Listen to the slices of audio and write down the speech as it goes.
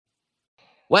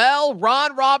Well,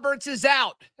 Ron Roberts is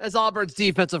out as Auburn's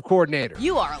defensive coordinator.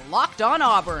 You are Locked On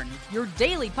Auburn, your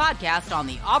daily podcast on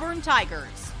the Auburn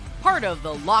Tigers. Part of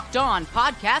the Locked On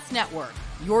Podcast Network,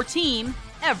 your team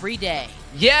every day.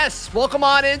 Yes, welcome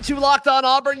on into Locked On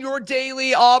Auburn, your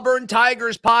daily Auburn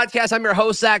Tigers podcast. I'm your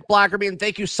host, Zach Blackerby, and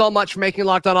thank you so much for making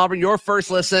Locked On Auburn your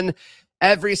first listen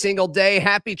every single day.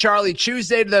 Happy Charlie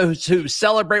Tuesday to those who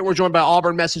celebrate. We're joined by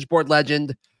Auburn message board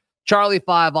legend Charlie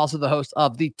 5, also the host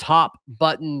of the Top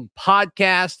Button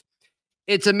podcast.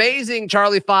 It's amazing,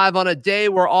 Charlie 5, on a day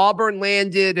where Auburn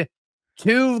landed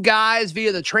two guys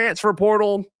via the transfer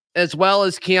portal, as well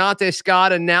as Keontae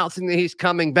Scott announcing that he's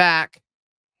coming back.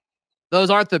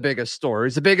 Those aren't the biggest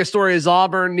stories. The biggest story is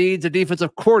Auburn needs a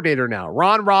defensive coordinator now.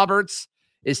 Ron Roberts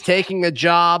is taking a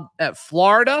job at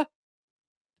Florida,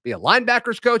 be a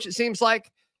linebackers coach, it seems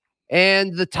like.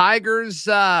 And the Tigers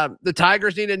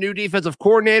need a new defensive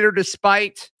coordinator,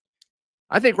 despite,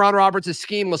 I think Ron Roberts'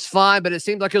 scheme was fine, but it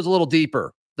seems like it was a little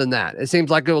deeper than that. It seems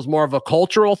like it was more of a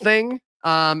cultural thing.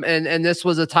 And this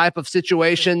was a type of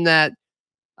situation that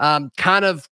kind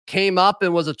of came up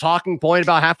and was a talking point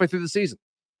about halfway through the season.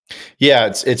 Yeah,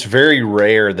 it's very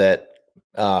rare that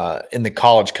in the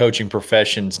college coaching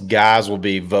professions, guys will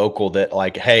be vocal that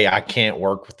like, hey, I can't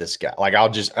work with this guy. Like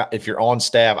if you're on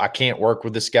staff, I can't work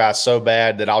with this guy so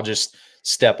bad that I'll just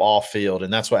step off field.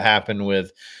 And that's what happened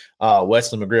with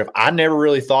Wesley McGriff. I never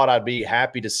really thought I'd be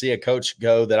happy to see a coach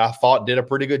go that I thought did a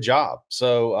pretty good job.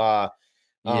 So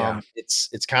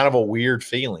it's kind of a weird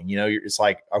feeling, it's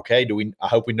like, okay, I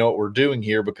hope we know what we're doing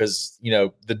here, because,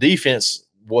 the defense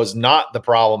was not the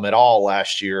problem at all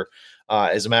last year.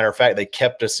 As a matter of fact, they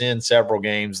kept us in several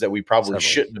games that we probably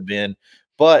shouldn't have been.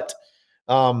 But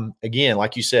again,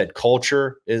 like you said,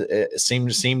 culture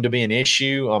seemed to be an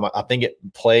issue. I think it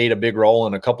played a big role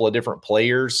in a couple of different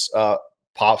players,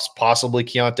 possibly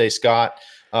Keontae Scott,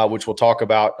 which we'll talk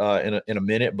about in a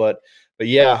minute. But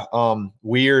yeah,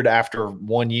 weird. After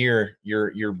 1 year,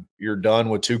 you're done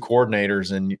with two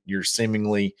coordinators, and you're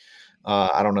seemingly.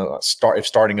 I don't know if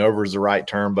starting over is the right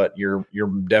term, but you're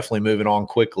definitely moving on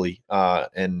quickly.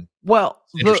 And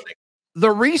the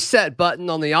reset button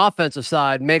on the offensive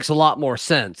side makes a lot more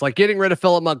sense. Like getting rid of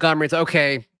Philip Montgomery. It's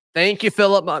okay. Thank you,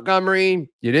 Philip Montgomery.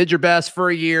 You did your best for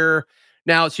a year.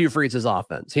 Now it's Hugh Freeze's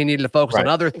offense. He needed to focus on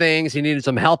other things. He needed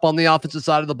some help on the offensive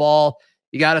side of the ball.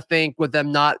 You got to think with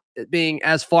them not being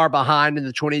as far behind in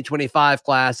the 2025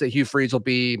 class that Hugh Freeze will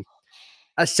be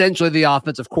essentially the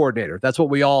offensive coordinator. That's what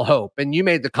we all hope. And you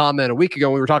made the comment a week ago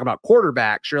when we were talking about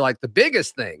quarterbacks. You're like, the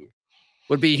biggest thing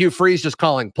would be Hugh Freeze just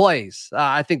calling plays.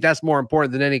 I think that's more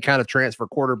important than any kind of transfer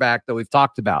quarterback that we've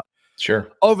talked about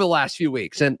over the last few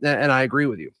weeks. And I agree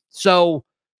with you. So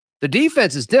the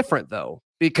defense is different though,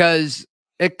 because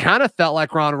it kind of felt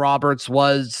like Ron Roberts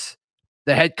was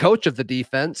the head coach of the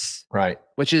defense, right?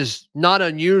 Which is not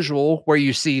unusual where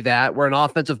you see that, where an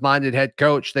offensive-minded head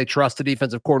coach, they trust the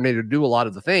defensive coordinator to do a lot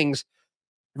of the things.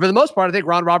 For the most part, I think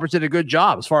Ron Roberts did a good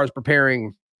job as far as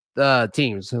preparing the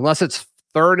teams. Unless it's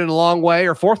third in a long way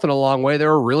or fourth in a long way, they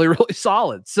were really, really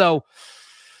solid. So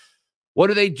what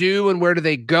do they do and where do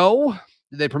they go?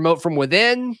 Do they promote from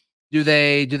within? Do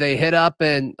they hit up,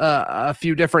 and a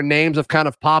few different names have kind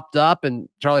of popped up, and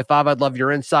Charlie 5, I'd love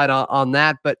your insight on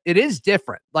that, but it is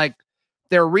different. Like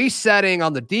they're resetting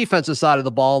on the defensive side of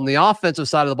the ball, and the offensive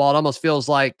side of the ball, it almost feels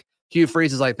like Hugh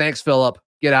Freeze is like, thanks, Philip,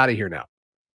 get out of here now.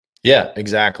 Yeah,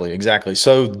 exactly.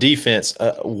 So defense,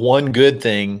 one good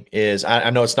thing is, I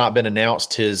know it's not been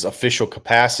announced his official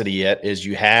capacity yet, is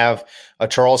you have a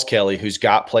Charles Kelly who's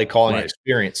got play calling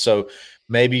experience. So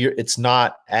maybe it's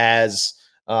not as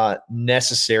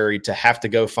necessary to have to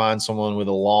go find someone with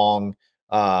a long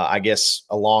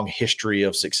history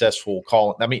of successful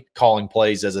calling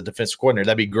plays as a defensive coordinator.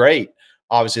 That'd be great.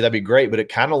 Obviously, that'd be great, but it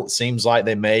kind of seems like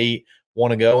they may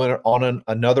want to go on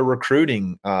another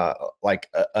recruiting,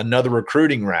 another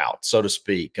recruiting route, so to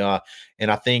speak.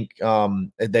 And I think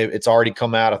it's already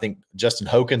come out. I think Justin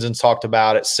Hokanson's talked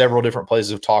about it. Several different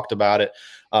places have talked about it.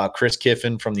 Chris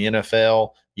Kiffin from the NFL.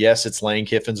 Yes, it's Lane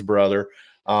Kiffin's brother.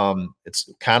 It's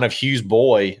kind of Hugh's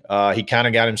boy. He kind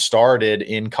of got him started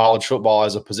in college football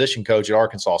as a position coach at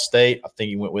Arkansas State. I think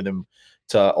he went with him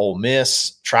to Ole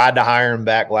Miss, tried to hire him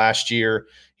back last year.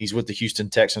 He's with the Houston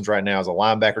Texans right now as a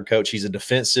linebacker coach. He's a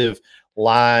defensive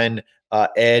line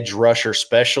edge rusher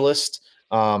specialist.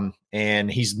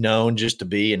 And he's known just to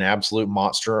be an absolute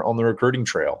monster on the recruiting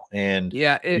trail. And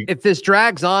yeah, if this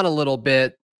drags on a little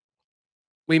bit,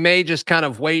 we may just kind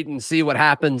of wait and see what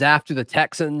happens after the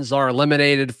Texans are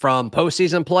eliminated from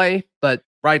postseason play. But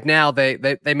right now they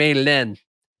made it in.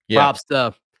 Yeah.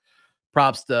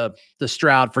 Props to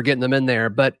Stroud for getting them in there.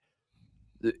 But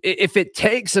if it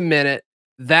takes a minute,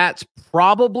 that's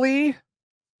probably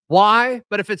why.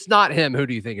 But if it's not him, who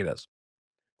do you think it is?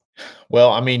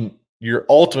 Well, I mean, your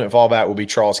ultimate fallback would be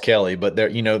Charles Kelly, but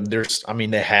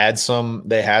they had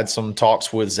some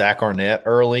talks with Zach Arnett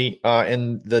early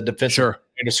in the defensive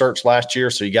search last year.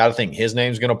 So you got to think his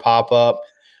name's going to pop up.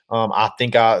 I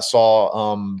think I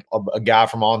saw a guy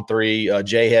from On3,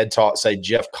 Jay had say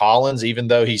Jeff Collins, even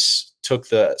though he's took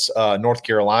the North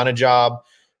Carolina job,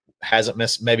 hasn't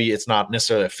missed. Maybe it's not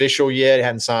necessarily official yet. He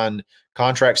hadn't signed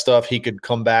contract stuff. He could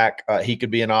come back. He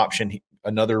could be an option.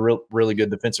 Another really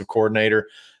good defensive coordinator.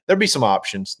 There'll be some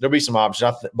options. But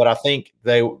I think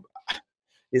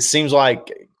it seems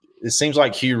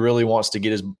like Hugh really wants to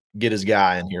get his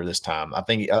guy in here this time. I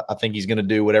think he's going to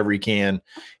do whatever he can,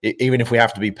 even if we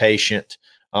have to be patient.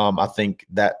 I think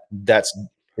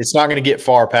it's not going to get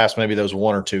far past maybe those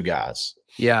one or two guys.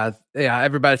 Yeah.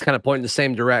 Everybody's kind of pointing the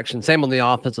same direction. Same on the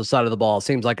offensive side of the ball. It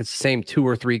seems like it's the same two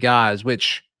or three guys,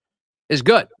 which is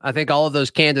good. I think all of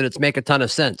those candidates make a ton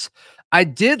of sense. I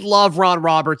did love Ron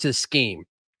Roberts' scheme.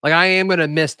 Like, I am going to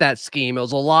miss that scheme. It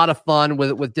was a lot of fun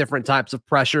with different types of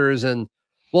pressures, and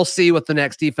we'll see what the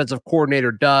next defensive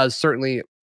coordinator does. Certainly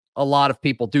a lot of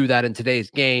people do that in today's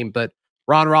game, but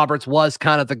Ron Roberts was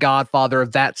kind of the godfather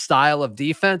of that style of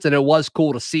defense, and it was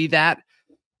cool to see that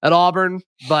at Auburn.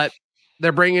 But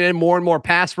they're bringing in more and more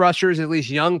pass rushers, at least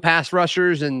young pass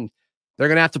rushers, and they're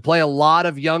going to have to play a lot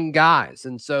of young guys.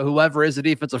 And so whoever is the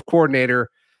defensive coordinator,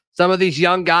 some of these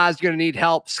young guys are going to need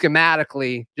help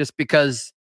schematically, just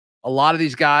because a lot of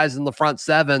these guys in the front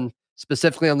seven,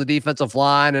 specifically on the defensive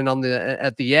line and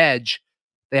at the edge,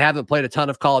 they haven't played a ton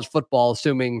of college football,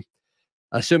 assuming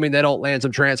they don't land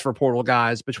some transfer portal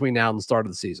guys between now and the start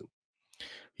of the season.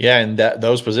 Yeah, and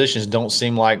those positions don't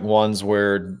seem like ones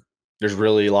where there's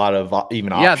really a lot of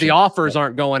even options. Yeah, the offers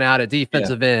aren't going out at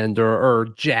defensive end or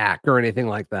jack or anything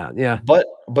like that. Yeah.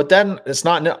 But then it's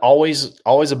not always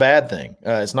a bad thing.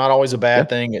 It's not always a bad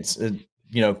thing. It's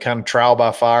kind of trial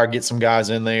by fire, get some guys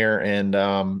in there. And,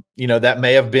 that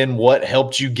may have been what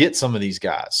helped you get some of these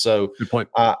guys. So good point.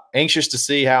 Anxious to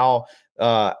see how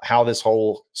this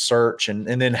whole search and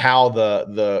then how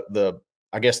the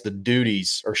I guess the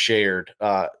duties are shared,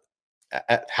 how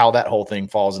that whole thing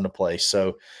falls into place.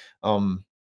 So,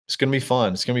 it's going to be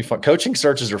fun. Coaching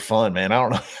searches are fun, man. I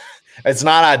don't know. It's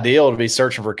not ideal to be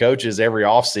searching for coaches every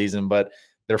off season, but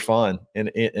they're fun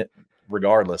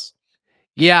regardless.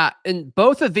 Yeah. And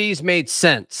both of these made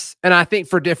sense. And I think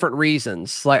for different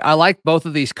reasons. Like, I like both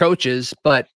of these coaches,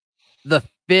 but the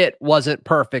fit wasn't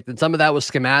perfect. And some of that was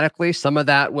schematically, some of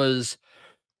that was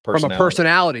from a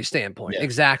personality standpoint. Yeah.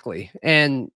 Exactly.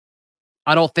 And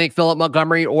I don't think Philip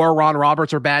Montgomery or Ron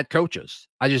Roberts are bad coaches.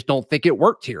 I just don't think it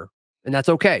worked here. And that's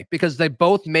okay, because they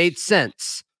both made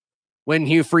sense when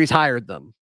Hugh Freeze hired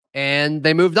them. And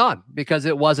they moved on because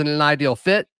it wasn't an ideal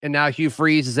fit. And now Hugh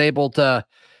Freeze is able to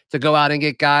go out and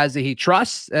get guys that he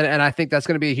trusts. And I think that's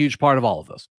going to be a huge part of all of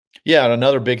this. Yeah, and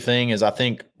another big thing is I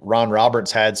think Ron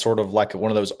Roberts had sort of like one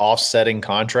of those offsetting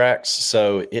contracts.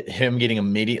 So him getting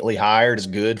immediately hired is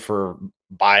good for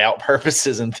buyout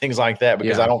purposes and things like that,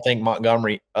 because I don't think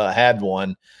Montgomery had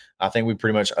one. I think we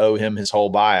pretty much owe him his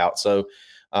whole buyout. So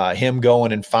him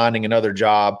going and finding another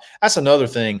job, that's another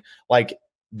thing. Like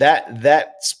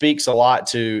that speaks a lot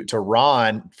to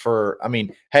Ron for, I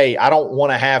mean, hey, I don't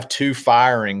want to have two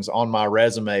firings on my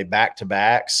resume back to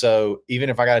back. So even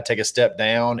if I got to take a step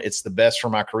down, it's the best for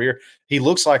my career. He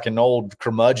looks like an old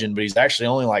curmudgeon, but he's actually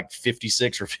only like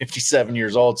 56 or 57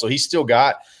 years old. So he's still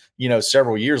got,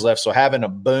 several years left. So having a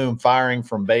boom firing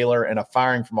from Baylor and a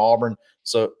firing from Auburn,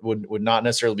 so would not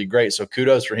necessarily be great. So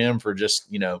kudos for him for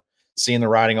just, seeing the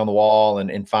writing on the wall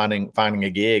and finding a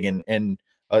gig and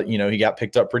he got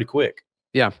picked up pretty quick.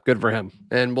 Yeah, good for him.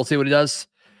 And we'll see what he does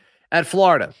at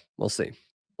Florida. We'll see.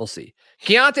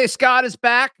 Keontae Scott is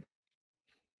back.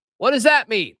 What does that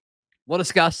mean? We'll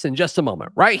discuss in just a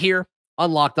moment, right here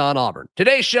on Locked On Auburn.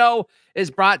 Today's show is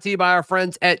brought to you by our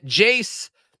friends at Jace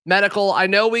Medical. I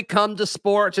know we come to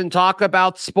sports and talk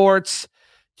about sports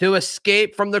to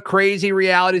escape from the crazy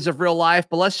realities of real life,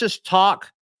 but let's just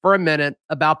talk for a minute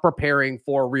about preparing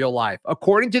for real life.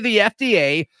 According to the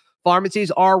FDA,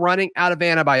 pharmacies are running out of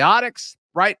antibiotics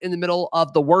right in the middle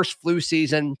of the worst flu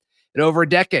season in over a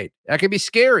decade. That can be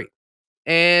scary.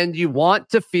 And you want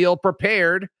to feel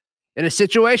prepared in a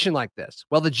situation like this.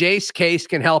 Well, the Jace case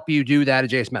can help you do that at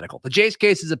Jace Medical. The Jace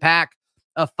case is a pack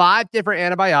of 5 different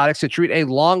antibiotics to treat a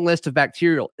long list of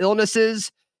bacterial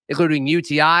illnesses, including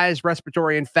UTIs,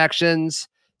 respiratory infections,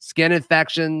 skin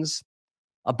infections,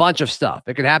 a bunch of stuff.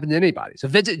 It could happen to anybody. So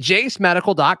visit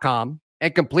jacemedical.com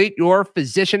and complete your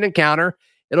physician encounter.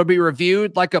 It'll be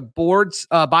reviewed like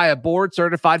by a board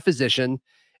certified physician,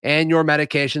 and your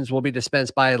medications will be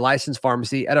dispensed by a licensed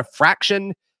pharmacy at a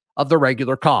fraction of the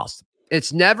regular cost.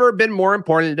 It's never been more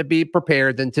important to be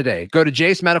prepared than today. Go to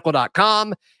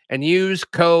jacemedical.com and use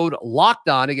code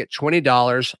LOCKEDON to get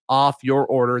 $20 off your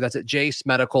order. That's at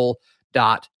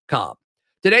jacemedical.com.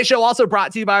 Today's show also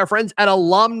brought to you by our friends at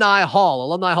Alumni Hall.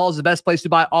 Alumni Hall is the best place to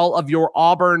buy all of your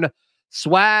Auburn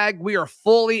swag. We are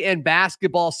fully in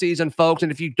basketball season, folks.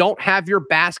 And if you don't have your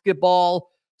basketball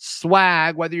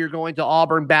swag, whether you're going to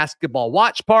Auburn basketball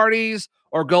watch parties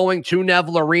or going to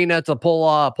Neville Arena to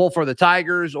pull for the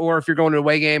Tigers, or if you're going to an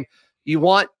away game, you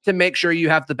want to make sure you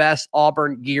have the best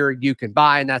Auburn gear you can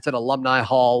buy, and that's at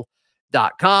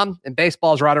alumnihall.com. And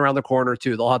baseball's right around the corner,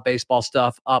 too. They'll have baseball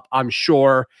stuff up, I'm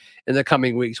sure, in the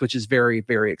coming weeks, which is very,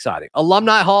 very exciting.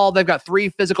 Alumni Hall, they've got 3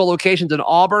 physical locations in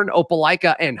Auburn,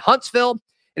 Opelika, and Huntsville.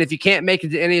 And if you can't make it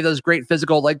to any of those great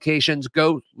physical locations,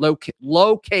 go to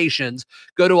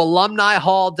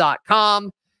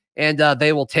alumnihall.com, and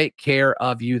they will take care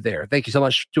of you there. Thank you so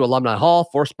much to Alumni Hall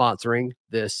for sponsoring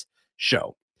this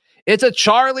show. It's a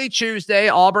Charlie Tuesday,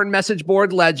 Auburn message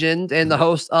board legend and the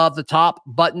host of the Top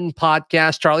Button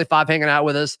podcast, Charlie 5, hanging out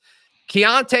with us.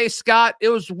 Keontae Scott, it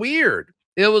was weird.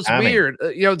 Weird.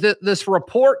 This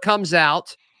report comes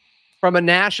out from a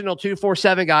national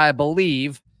 247 guy, I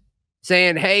believe,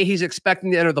 saying, hey, he's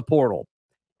expecting to enter the portal.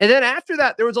 And then after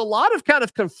that, there was a lot of kind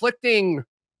of conflicting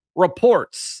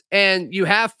reports, and you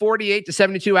have 48 to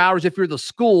 72 hours if you're the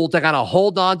school to kind of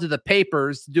hold on to the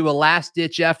papers, to do a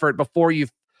last-ditch effort before you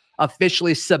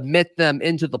officially submit them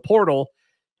into the portal.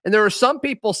 And there were some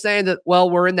people saying that, well,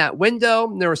 we're in that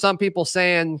window. And there were some people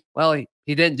saying, well,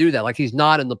 he didn't do that. Like, he's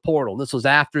not in the portal. And this was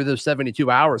after those 72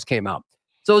 hours came out.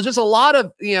 So it was just a lot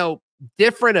of,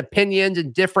 different opinions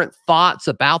and different thoughts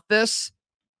about this.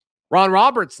 Ron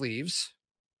Roberts leaves.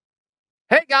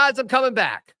 Hey, guys, I'm coming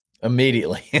back.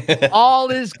 Immediately. All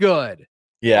is good.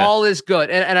 Yeah. All is good.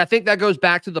 And I think that goes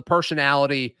back to the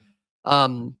personality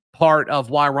part of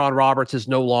why Ron Roberts is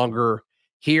no longer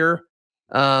here.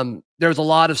 There's a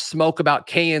lot of smoke about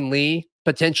Kayan Lee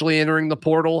potentially entering the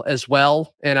portal as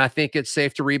well. And I think it's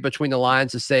safe to read between the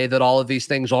lines to say that all of these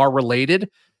things are related.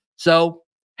 So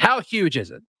how huge is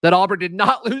it that Auburn did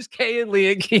not lose Kayan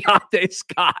Lee and Keontae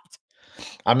Scott?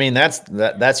 I mean,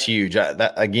 that's huge.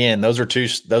 Again, those are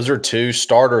two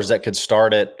starters that could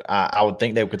start at. I would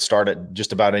think they could start at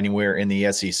just about anywhere in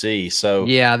the SEC. So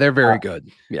yeah, they're very good.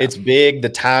 Yeah. It's big. The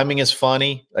timing is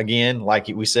funny. Again, like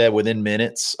we said, within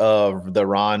minutes of the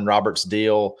Ron Roberts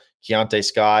deal, Keontae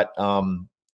Scott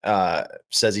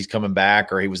says he's coming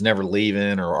back, or he was never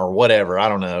leaving, or whatever. I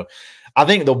don't know. I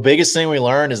think the biggest thing we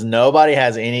learned is nobody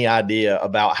has any idea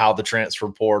about how the transfer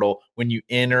portal, when you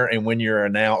enter and when you're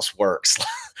announced, works.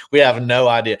 We have no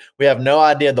idea. We have no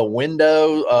idea the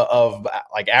window of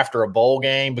like after a bowl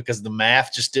game, because the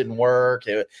math just didn't work.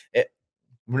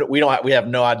 We have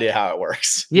no idea how it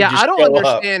works. Yeah, I don't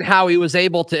understand how he was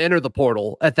able to enter the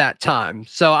portal at that time.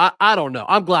 So I don't know.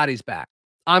 I'm glad he's back.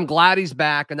 And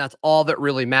that's all that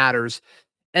really matters.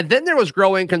 And then there was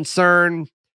growing concern.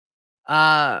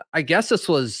 I guess this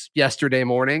was yesterday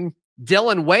morning.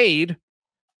 Dylan Wade,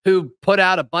 who put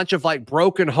out a bunch of like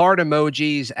broken heart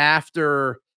emojis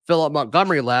after Philip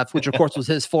Montgomery left, which of course was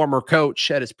his former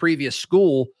coach at his previous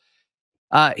school.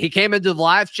 He came into the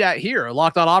live chat here,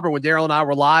 Locked on Auburn, when Daryl and I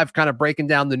were live kind of breaking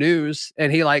down the news.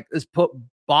 And he is put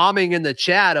bombing in the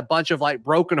chat a bunch of like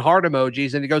broken heart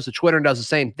emojis. And he goes to Twitter and does the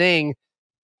same thing.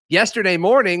 Yesterday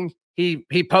morning, he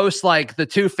posts like the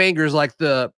 2 fingers, like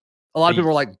a lot of people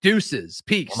were like deuces,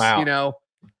 peace, It's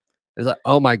like,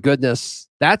 oh my goodness,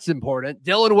 that's important.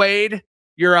 Dylan Wade,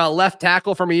 your left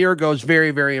tackle from a year ago, is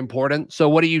very, very important. So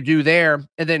what do you do there?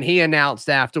 And then he announced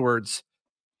afterwards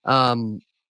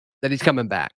that he's coming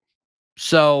back.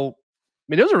 So, I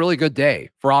mean, it was a really good day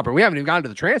for Auburn. We haven't even gotten to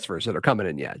the transfers that are coming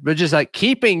in yet, but just like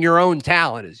keeping your own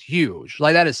talent is huge.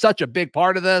 Like, that is such a big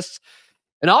part of this.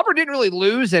 And Auburn didn't really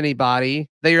lose anybody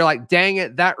that you're like, dang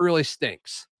it, that really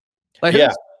stinks. Like, who's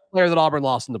the player that Auburn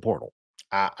lost in the portal?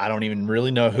 I don't even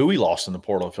really know who we lost in the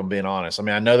portal, if I'm being honest. I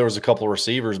mean, I know there was a couple of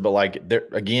receivers, but like there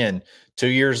again, 2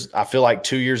 years, I feel like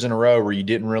 2 years in a row where you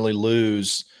didn't really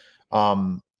lose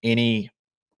any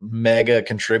mega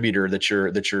contributor that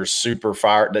you're super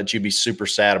fired, that you'd be super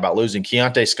sad about losing.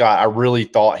 Keontae Scott, I really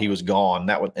thought he was gone.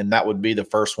 That would be the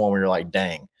first one where you're like,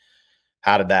 dang,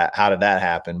 how did that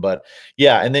happen? But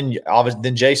yeah, and then obviously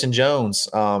then Jason Jones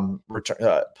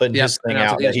putting his thing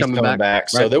out that he's coming back. Right.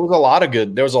 So there was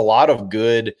a lot of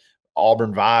good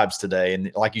Auburn vibes today,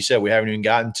 and like you said, we haven't even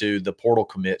gotten to the portal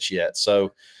commits yet.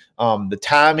 So the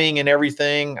timing and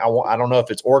everything, I don't know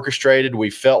if it's orchestrated. We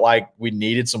felt like we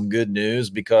needed some good news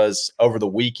because over the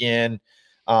weekend,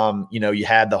 You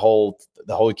had the whole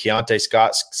Keontae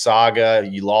Scott saga.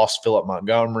 You lost Philip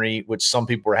Montgomery, which some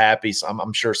people were happy. So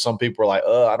I'm sure some people were like,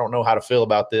 I don't know how to feel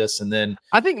about this. And then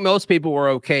I think most people were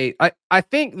okay. I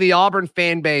think the Auburn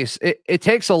fan base, it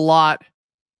takes a lot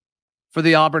for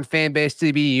the Auburn fan base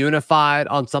to be unified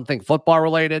on something football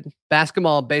related.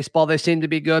 Basketball and baseball, they seem to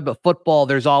be good, but football,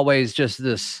 there's always just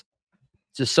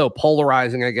so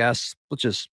polarizing, I guess, which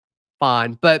is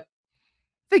fine. But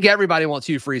I think everybody wants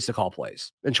Hugh Freeze to call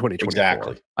plays in 2024.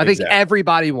 Exactly. I think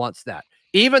everybody wants that.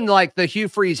 Even like the Hugh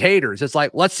Freeze haters, it's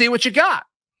like, let's see what you got.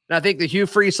 And I think the Hugh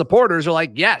Freeze supporters are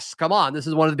like, yes, come on. This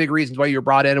is one of the big reasons why you're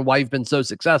brought in and why you've been so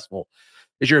successful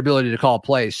is your ability to call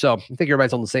plays. So I think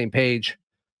everybody's on the same page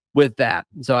with that.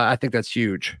 So I think that's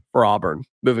huge for Auburn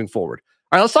moving forward.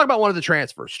 All right, let's talk about one of the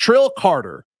transfers. Trill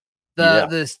Carter, the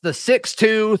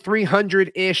 6'2",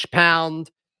 300-ish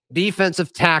pound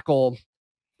defensive tackle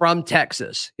from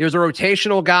Texas. He was a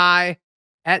rotational guy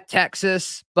at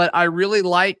Texas, but I really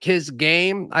like his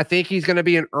game. I think he's going to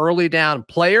be an early down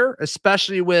player,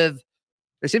 especially with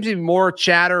there seems to be more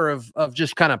chatter of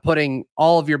just kind of putting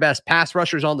all of your best pass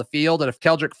rushers on the field. And if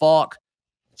Keldrick Falk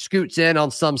scoots in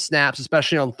on some snaps,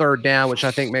 especially on third down, which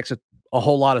I think makes a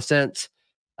whole lot of sense.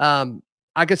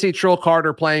 I could see Trill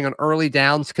Carter playing on early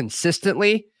downs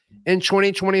consistently in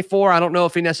 2024. I don't know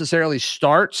if he necessarily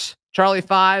starts Charlie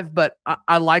 5, but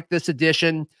I like this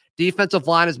addition. Defensive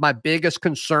line is my biggest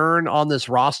concern on this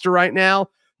roster right now.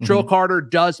 Trill Carter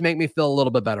does make me feel a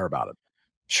little bit better about it.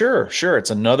 Sure.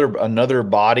 It's another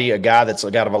body, a guy that's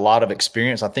got a lot of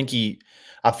experience. I think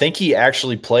he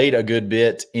actually played a good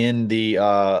bit in the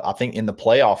in the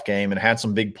playoff game and had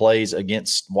some big plays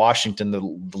against Washington. The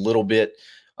little bit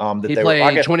that he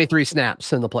played 23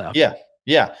 snaps in the playoff.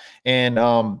 Yeah.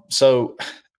 And so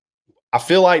I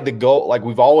feel like the goal, like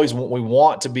we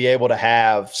want to be able to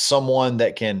have someone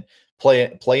that can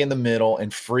play in the middle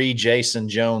and free Jason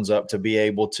Jones up to be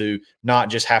able to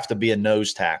not just have to be a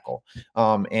nose tackle.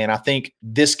 And I think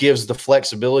this gives the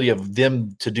flexibility of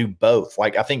them to do both.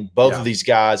 Like I think both of these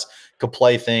guys could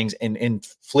play things and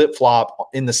flip flop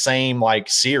in the same like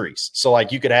series. So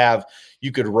like you could have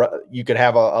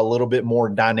a little bit more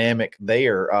dynamic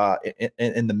there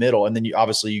in the middle, and then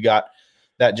you got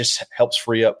that just helps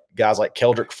free up guys like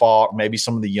Keldrick Falk, maybe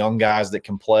some of the young guys that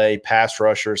can play pass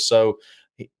rushers. So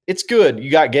it's good. You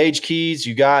got Gage Keys,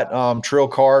 you got Trill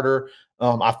Carter.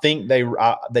 I think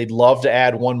they'd love to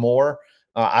add one more.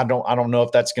 I don't know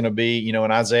if that's going to be,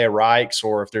 an Isaiah Rikes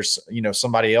or if there's,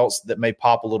 somebody else that may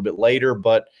pop a little bit later,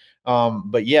 but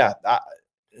yeah,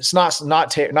 it's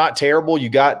not terrible. You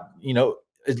got,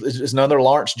 it's another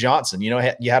Lawrence Johnson. You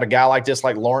had a guy like this,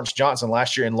 like Lawrence Johnson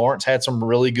last year, and Lawrence had some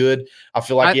really good. I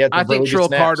feel like I think Trill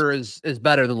Carter is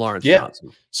better than Lawrence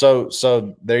Johnson.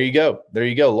 So there you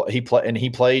go. He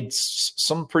played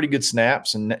some pretty good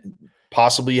snaps, and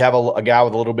possibly you have a guy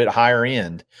with a little bit higher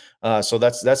end. So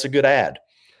that's a good add.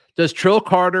 Does Trill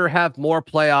Carter have more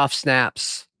playoff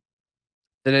snaps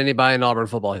than anybody in Auburn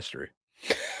football history?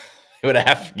 It would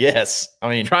have. Yes. I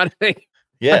mean, trying to think.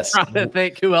 Yes. I'm trying to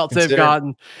think who else they've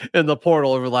gotten in the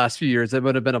portal over the last few years that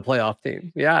would have been a playoff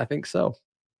team. Yeah, I think so.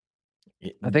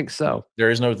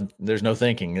 There's no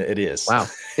thinking. It is. Wow.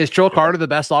 Is Trill Carter the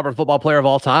best Auburn football player of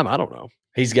all time? I don't know.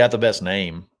 He's got the best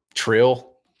name. Trill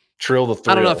the Thrill.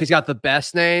 I don't know if he's got the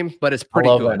best name, but it's pretty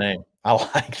good. That name. I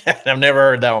like that. I've never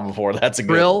heard that one before. That's a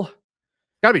Trill. Good one.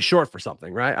 Got to be short for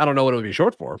something, right? I don't know what it would be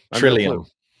short for. Trillium.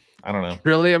 I don't know.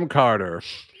 Trillium Carter.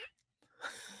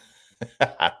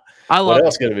 What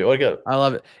else could it be? What good? I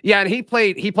love it. Yeah, and he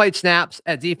played snaps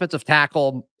at defensive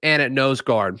tackle and at nose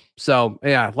guard. So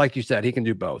yeah, like you said, he can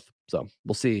do both. So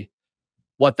we'll see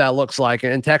what that looks like.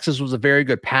 And Texas was a very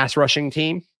good pass rushing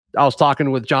team. I was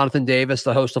talking with Jonathan Davis,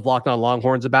 the host of Locked On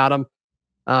Longhorns, about him.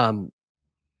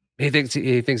 He thinks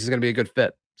he's going to be a good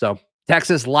fit. So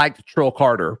Texas liked Trill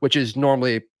Carter, which is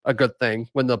normally a good thing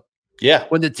when the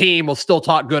team will still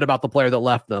talk good about the player that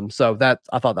left them. So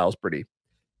I thought that was pretty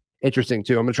interesting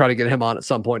too. I'm going to try to get him on at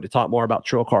some point to talk more about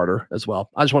Trill Carter as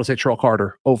well. I just want to say Trill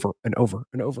Carter over and over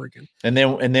and over again. And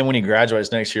then when he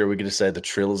graduates next year, we get to say the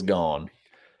Trill is gone.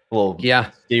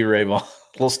 Stevie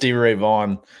Ray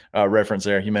Vaughan reference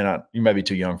there. You may be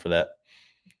too young for that.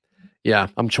 Yeah,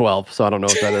 I'm 12, so I don't know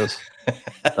what that is.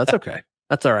 That's okay.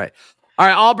 That's all right. All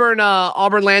right,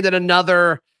 Auburn landed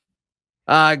another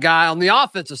guy on the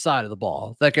offensive side of the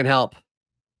ball that can help.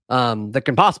 That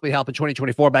can possibly help in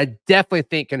 2024, but I definitely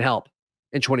think can help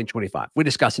in 2025. We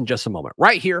discuss in just a moment,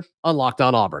 right here on Locked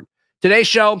On Auburn. Today's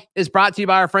show is brought to you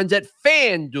by our friends at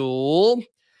FanDuel.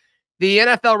 The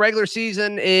NFL regular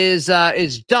season is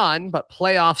done, but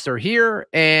playoffs are here,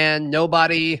 and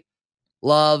nobody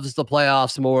loves the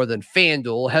playoffs more than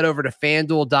FanDuel. Head over to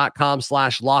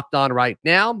FanDuel.com/lockedon right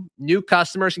now. New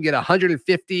customers can get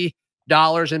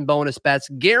 $150 in bonus bets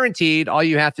guaranteed. All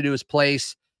you have to do is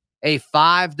place a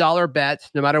 $5 bet,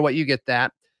 no matter what you get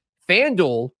that.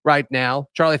 FanDuel right now,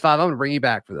 Charlie 5, I'm going to bring you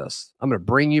back for this. I'm going to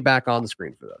bring you back on the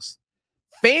screen for this.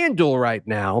 FanDuel right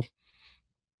now,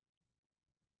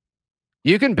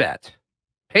 you can bet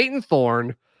Peyton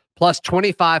Thorne plus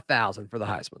 25,000 for the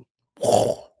Heisman.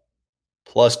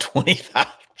 Plus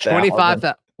 25,000.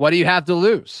 25,000. What do you have to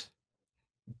lose?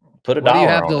 Put a What do you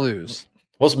dollar have on to it. lose?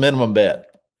 What's minimum bet?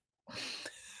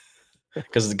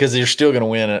 Because you're still going to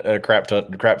win a crap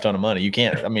ton of money. You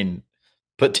can't. I mean,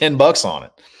 put $10 on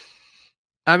it.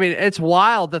 I mean, it's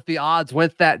wild that the odds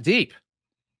went that deep.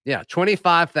 Yeah,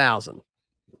 25,000.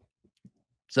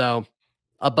 So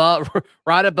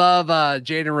right above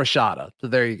Jaden Rashada. So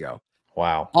there you go.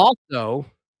 Wow. Also,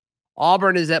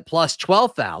 Auburn is at plus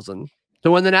 12,000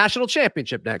 to win the national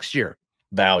championship next year.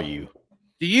 Value.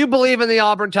 Do you believe in the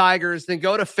Auburn Tigers? Then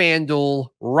go to FanDuel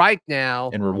right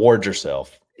now and reward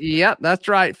yourself. Yep, that's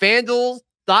right.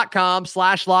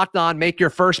 FanDuel.com/lockedon. Make your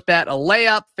first bet a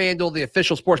layup. FanDuel, the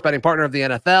official sports betting partner of the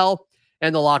NFL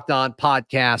and the Locked On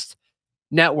Podcast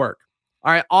Network.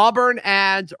 All right, Auburn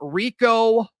adds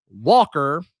Rico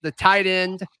Walker, the tight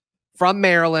end from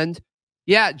Maryland.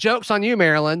 Yeah, joke's on you,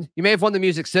 Maryland. You may have won the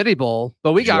Music City Bowl,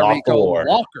 but we got Rico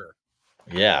Walker.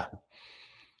 Yeah.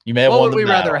 You may have what won would we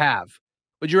rather have?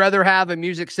 Would you rather have a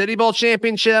Music City Bowl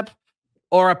championship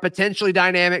or a potentially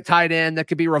dynamic tight end that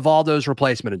could be Rivaldo's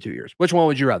replacement in 2 years? Which one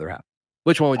would you rather have?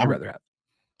 Which one would you rather have?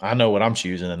 I know what I'm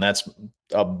choosing, and that's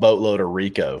a boatload of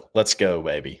Rico. Let's go,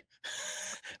 baby.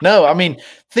 No, I mean,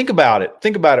 think about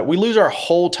it. We lose our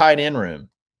whole tight end room.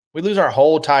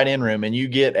 And you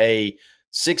get a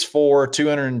 6'4",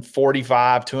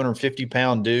 245,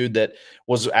 250-pound dude that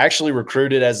was actually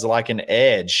recruited as like an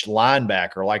edge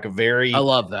linebacker, like a I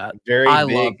love that.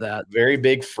 Very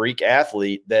big freak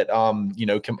athlete that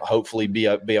can hopefully be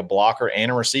a blocker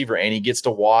and a receiver, and he gets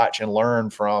to watch and learn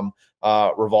from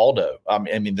Rivaldo. I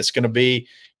mean, that's going to be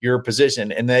your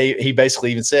position. And he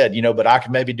basically even said, but I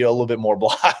can maybe do a little bit more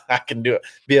block. I can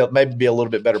maybe be a little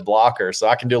bit better blocker, so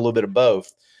I can do a little bit of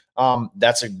both.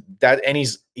 And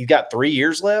he's got 3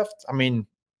 years left. I mean,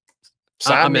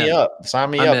 sign me up.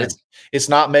 It's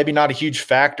maybe not a huge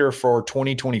factor for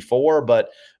 2024, but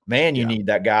man, you need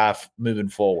that guy moving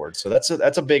forward. So that's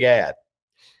a big ad.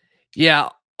 Yeah.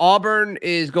 Auburn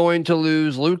is going to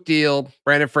lose Luke Deal,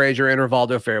 Brandon Frazier, and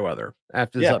Rivaldo Fairweather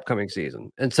after this upcoming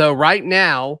season. And so right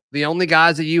now, the only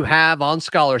guys that you have on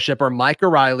scholarship are Mike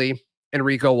O'Reilly and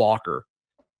Rico Walker.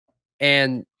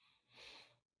 And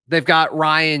they've got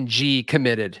Ryan G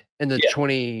committed in the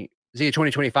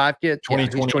 2025 kid?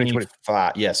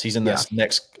 2025. Yes, he's in this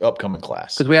next upcoming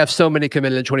class. Because we have so many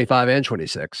committed in 25 and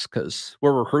 26 because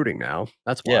we're recruiting now.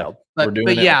 That's wild. But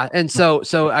yeah, and so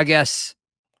I guess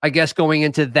going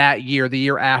into that year, the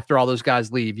year after all those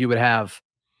guys leave, you would have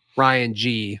Ryan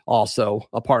G also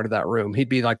a part of that room. He'd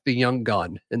be like the young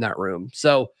gun in that room.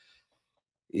 So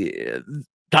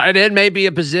tight end may be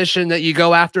a position that you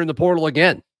go after in the portal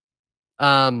again.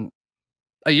 A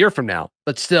year from now,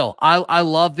 but still, I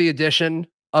love the addition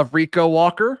of Rico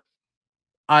Walker.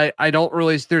 I don't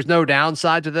really, there's no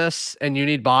downside to this, and you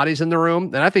need bodies in the room.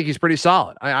 And I think he's pretty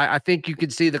solid. I think you can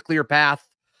see the clear path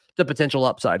to potential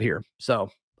upside here.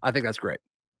 So I think that's great.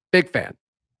 Big fan.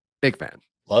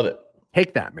 Love it.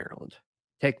 Take that, Maryland.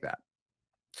 Take that.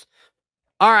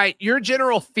 All right. Your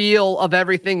general feel of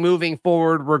everything moving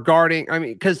forward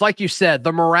because like you said,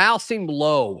 the morale seemed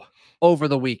low over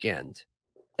the weekend.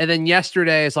 And then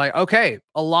yesterday is like, okay,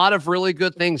 a lot of really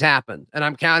good things happened. And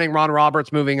I'm counting Ron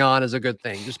Roberts moving on as a good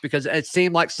thing, just because it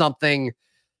seemed like something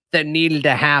that needed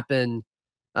to happen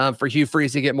for Hugh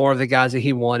Freeze to get more of the guys that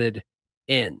he wanted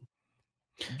in.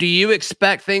 Do you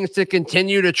expect things to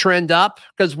continue to trend up?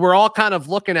 Because we're all kind of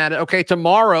looking at it. Okay,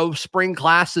 tomorrow spring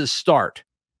classes start.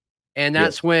 And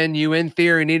that's when you, in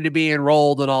theory, need to be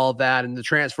enrolled and all of that. And the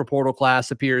transfer portal class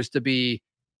appears to be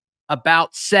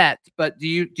about set, but do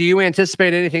you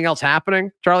anticipate anything else happening,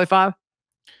 Charlie 5?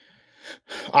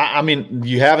 I mean,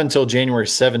 you have until January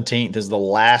 17th is the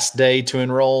last day to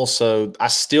enroll. So I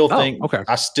still think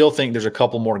there's a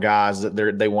couple more guys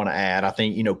that they want to add. I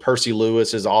think, Percy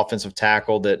Lewis is offensive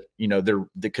tackle that,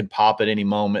 that could pop at any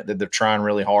moment, that they're trying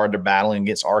really hard. They're battling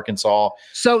against Arkansas.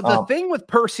 So the thing with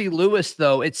Percy Lewis,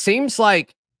 though, it seems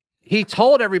like he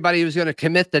told everybody he was going to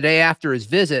commit the day after his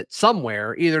visit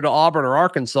somewhere, either to Auburn or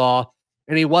Arkansas,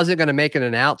 and he wasn't going to make an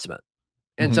announcement.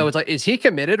 And so it's like, is he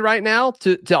committed right now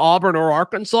to Auburn or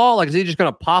Arkansas? Like, is he just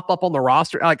going to pop up on the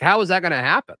roster? Like, how is that going to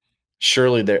happen?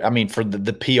 surely there. I mean, for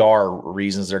the PR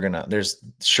reasons, there's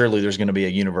going to be a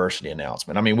university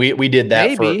announcement. I mean, we did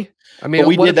that Maybe. but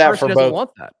we what did if that Percy for doesn't both.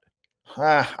 want that?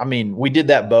 I mean, we did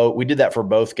that for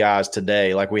both guys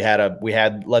today. Like we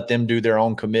had let them do their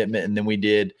own commitment, and then we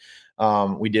did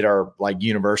our like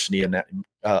university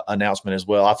announcement as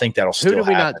well. I think that'll still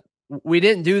happen. We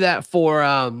didn't do that for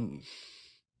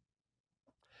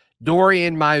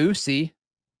Dorian Mausi,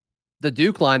 the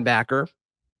Duke linebacker.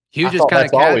 Hugh just kind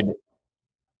of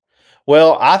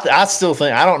Well, I still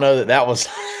think, I don't know that was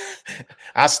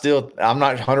I'm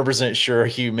not 100% sure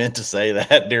Hugh meant to say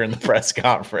that during the press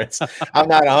conference. I'm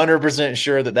not 100%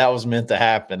 sure that was meant to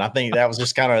happen. I think that was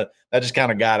just kind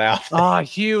of got out. Oh,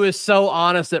 Hugh is so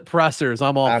honest at pressers.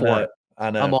 I'm all for it. I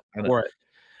know. I'm all for it.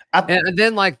 And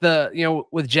then like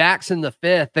with Jackson the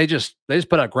 5th, they just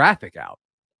put a graphic out.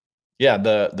 Yeah,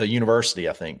 the university,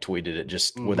 I think, tweeted it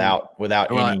just without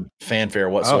any fanfare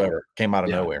whatsoever. Came out of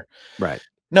nowhere. Right.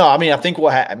 No, I mean, I think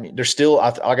there's still,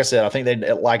 like I said, I think they'd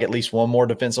like at least one more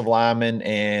defensive lineman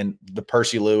and the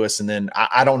Percy Lewis. And then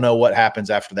I don't know what happens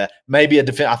after that. Maybe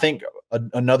I think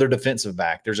another defensive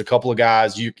back. There's a couple of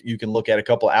guys you can look at, a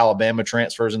couple of Alabama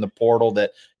transfers in the portal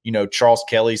that, Charles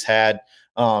Kelly's had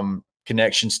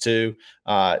connections to.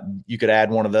 You could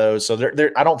add one of those. So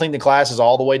I don't think the class is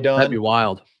all the way done. That'd be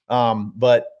wild.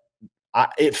 But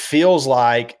it feels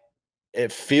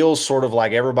sort of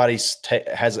like everybody's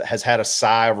has had a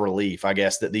sigh of relief, I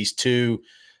guess, that these two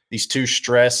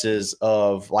stresses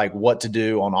of like what to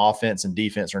do on offense and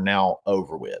defense are now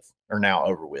over with.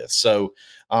 So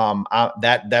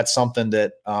that's something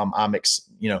that I'm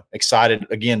excited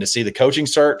again to see the coaching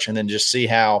search, and then just see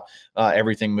how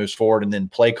everything moves forward, and then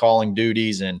play calling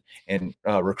duties and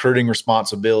recruiting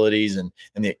responsibilities and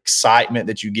the excitement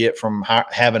that you get from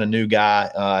having a new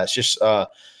guy. It's just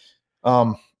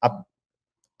I'm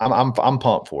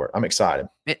pumped for it. I'm excited.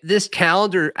 This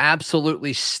calendar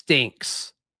absolutely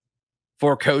stinks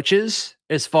for coaches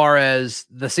as far as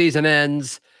the season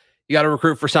ends. You got to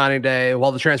recruit for signing day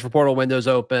while the transfer portal window's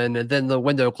open, and then the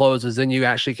window closes. Then you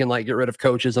actually can like get rid of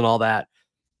coaches and all that.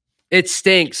 It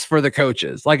stinks for the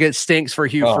coaches. Like it stinks for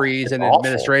Hugh Freeze and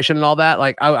administration and all that.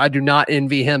 Like I do not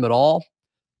envy him at all.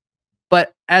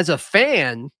 But as a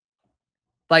fan,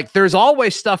 like there's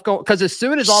always stuff going, because as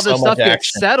soon as all this stuff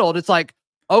gets settled, it's like,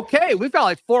 okay, we've got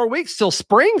like 4 weeks till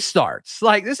spring starts.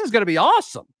 Like this is going to be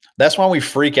awesome. That's why we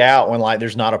freak out when like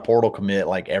there's not a portal commit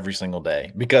like every single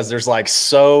day, because there's like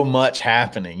so much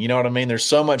happening. You know what I mean? There's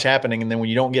so much happening, and then when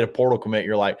you don't get a portal commit,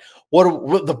 you're like,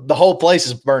 the whole place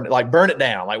is burned. Like burn it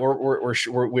down. Like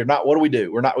we're not. What do we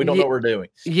do? We don't know what we're doing.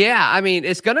 Yeah, I mean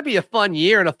it's going to be a fun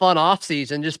year and a fun off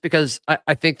season, just because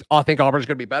I think Auburn's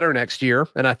going to be better next year,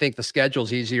 and I think the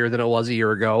schedule's easier than it was a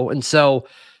year ago. And so,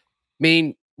 I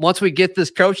mean, once we get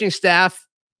this coaching staff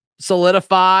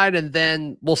solidified, and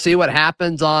then we'll see what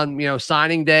happens on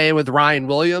signing day with Ryan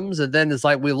Williams, and then it's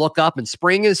like we look up and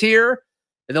spring is here,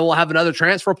 and then we'll have another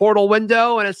transfer portal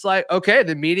window, and it's like, okay,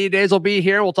 the media days will be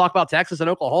here. We'll talk about Texas and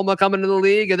Oklahoma coming into the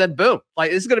league, and then boom, like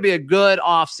this is going to be a good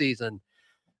off season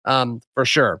for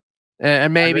sure.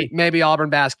 And maybe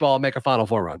Auburn basketball will make a Final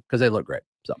Four run because they look great.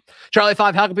 So Charlie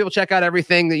 5, how can people check out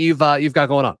everything that you've got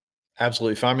going on?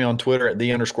 Absolutely. Find me on Twitter at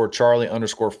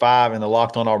 _Charlie_5 in the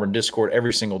Locked On Auburn Discord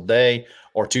every single day,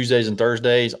 or Tuesdays and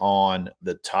Thursdays on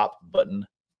the Top Button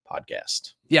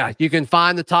Podcast. Yeah, you can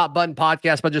find the Top Button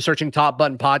Podcast by just searching Top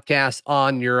Button Podcast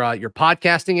on your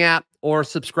podcasting app, or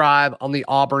subscribe on the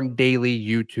Auburn Daily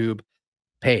YouTube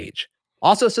page.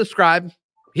 Also subscribe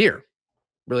here.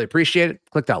 Really appreciate it.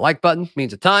 Click that like button.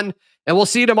 Means a ton. And we'll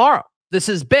see you tomorrow. This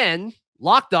has been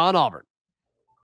Locked On Auburn.